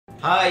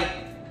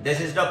Hi, this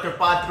is Dr.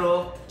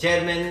 Patro,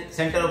 Chairman,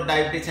 Center of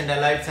Diabetes and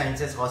Allied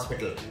Sciences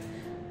Hospital.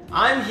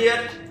 I'm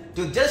here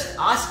to just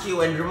ask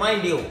you and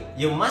remind you,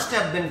 you must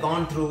have been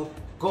gone through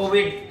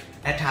COVID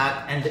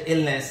attack and the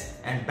illness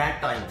and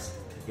bad times.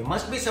 You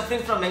must be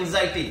suffering from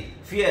anxiety,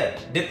 fear,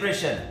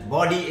 depression,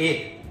 body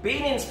ache,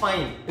 pain in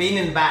spine, pain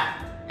in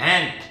back,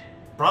 and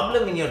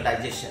problem in your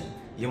digestion.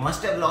 You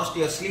must have lost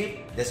your sleep,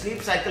 the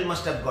sleep cycle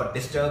must have got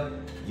disturbed,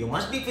 you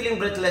must be feeling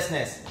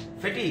breathlessness,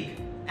 fatigue,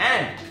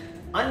 and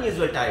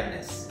unusual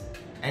tiredness,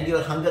 and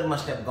your hunger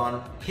must have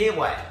gone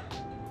haywire.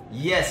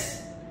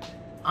 Yes,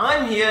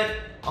 I'm here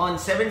on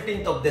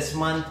 17th of this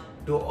month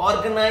to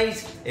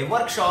organize a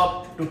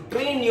workshop to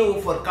train you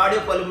for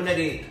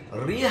cardiopulmonary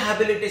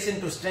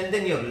rehabilitation, to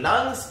strengthen your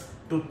lungs,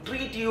 to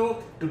treat you,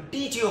 to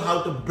teach you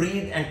how to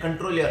breathe and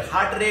control your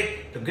heart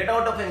rate, to get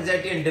out of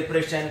anxiety and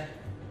depression,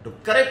 to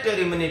correct your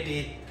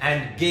immunity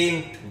and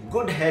gain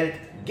good health,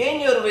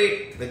 gain your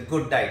weight with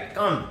good diet.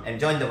 Come and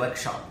join the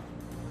workshop.